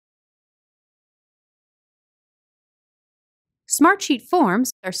Smartsheet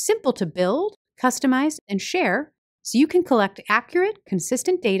forms are simple to build, customize, and share so you can collect accurate,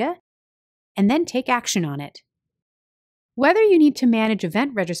 consistent data and then take action on it. Whether you need to manage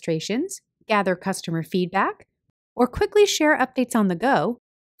event registrations, gather customer feedback, or quickly share updates on the go,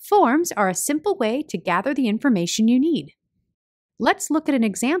 forms are a simple way to gather the information you need. Let's look at an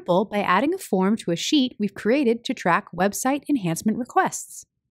example by adding a form to a sheet we've created to track website enhancement requests.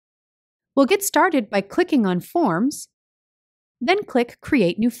 We'll get started by clicking on Forms, then click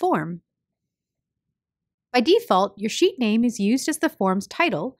Create New Form. By default, your sheet name is used as the form's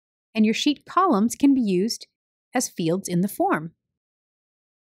title, and your sheet columns can be used as fields in the form.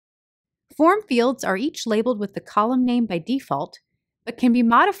 Form fields are each labeled with the column name by default, but can be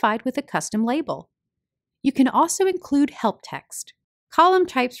modified with a custom label. You can also include help text. Column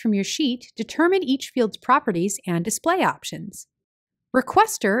types from your sheet determine each field's properties and display options.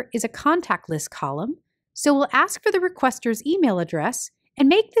 Requester is a contact list column, so we'll ask for the requester's email address and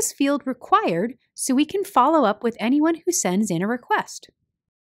make this field required so we can follow up with anyone who sends in a request.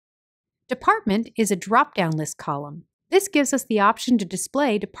 Department is a drop-down list column. This gives us the option to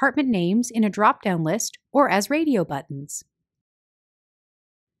display department names in a drop-down list or as radio buttons.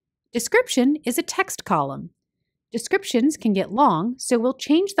 Description is a text column. Descriptions can get long, so we'll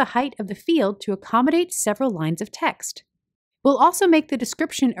change the height of the field to accommodate several lines of text. We'll also make the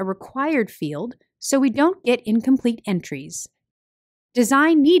description a required field so we don't get incomplete entries.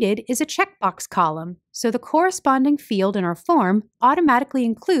 Design needed is a checkbox column, so the corresponding field in our form automatically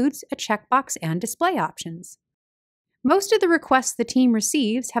includes a checkbox and display options. Most of the requests the team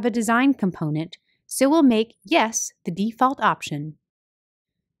receives have a design component, so we'll make Yes the default option.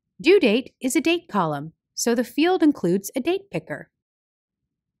 Due date is a date column, so the field includes a date picker.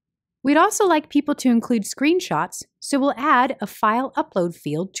 We'd also like people to include screenshots, so we'll add a file upload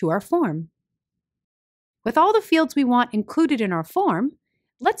field to our form. With all the fields we want included in our form,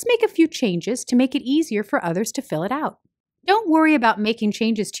 let's make a few changes to make it easier for others to fill it out. Don't worry about making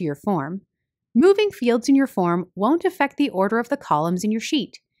changes to your form. Moving fields in your form won't affect the order of the columns in your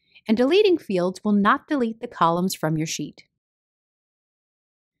sheet, and deleting fields will not delete the columns from your sheet.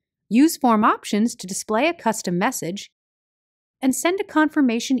 Use form options to display a custom message and send a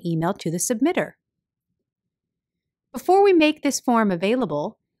confirmation email to the submitter. Before we make this form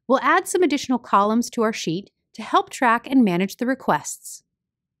available, we'll add some additional columns to our sheet to help track and manage the requests.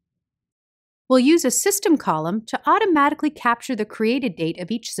 We'll use a system column to automatically capture the created date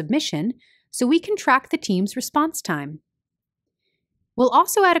of each submission so we can track the team's response time. We'll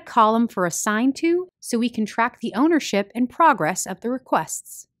also add a column for Assigned To so we can track the ownership and progress of the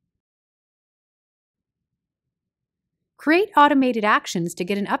requests. Create automated actions to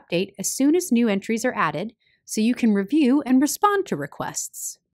get an update as soon as new entries are added so you can review and respond to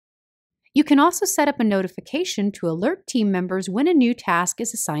requests. You can also set up a notification to alert team members when a new task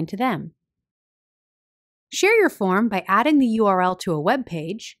is assigned to them. Share your form by adding the URL to a web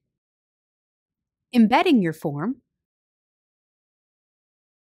page, embedding your form,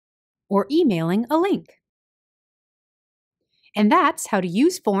 or emailing a link. And that's how to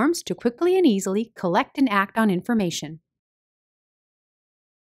use forms to quickly and easily collect and act on information.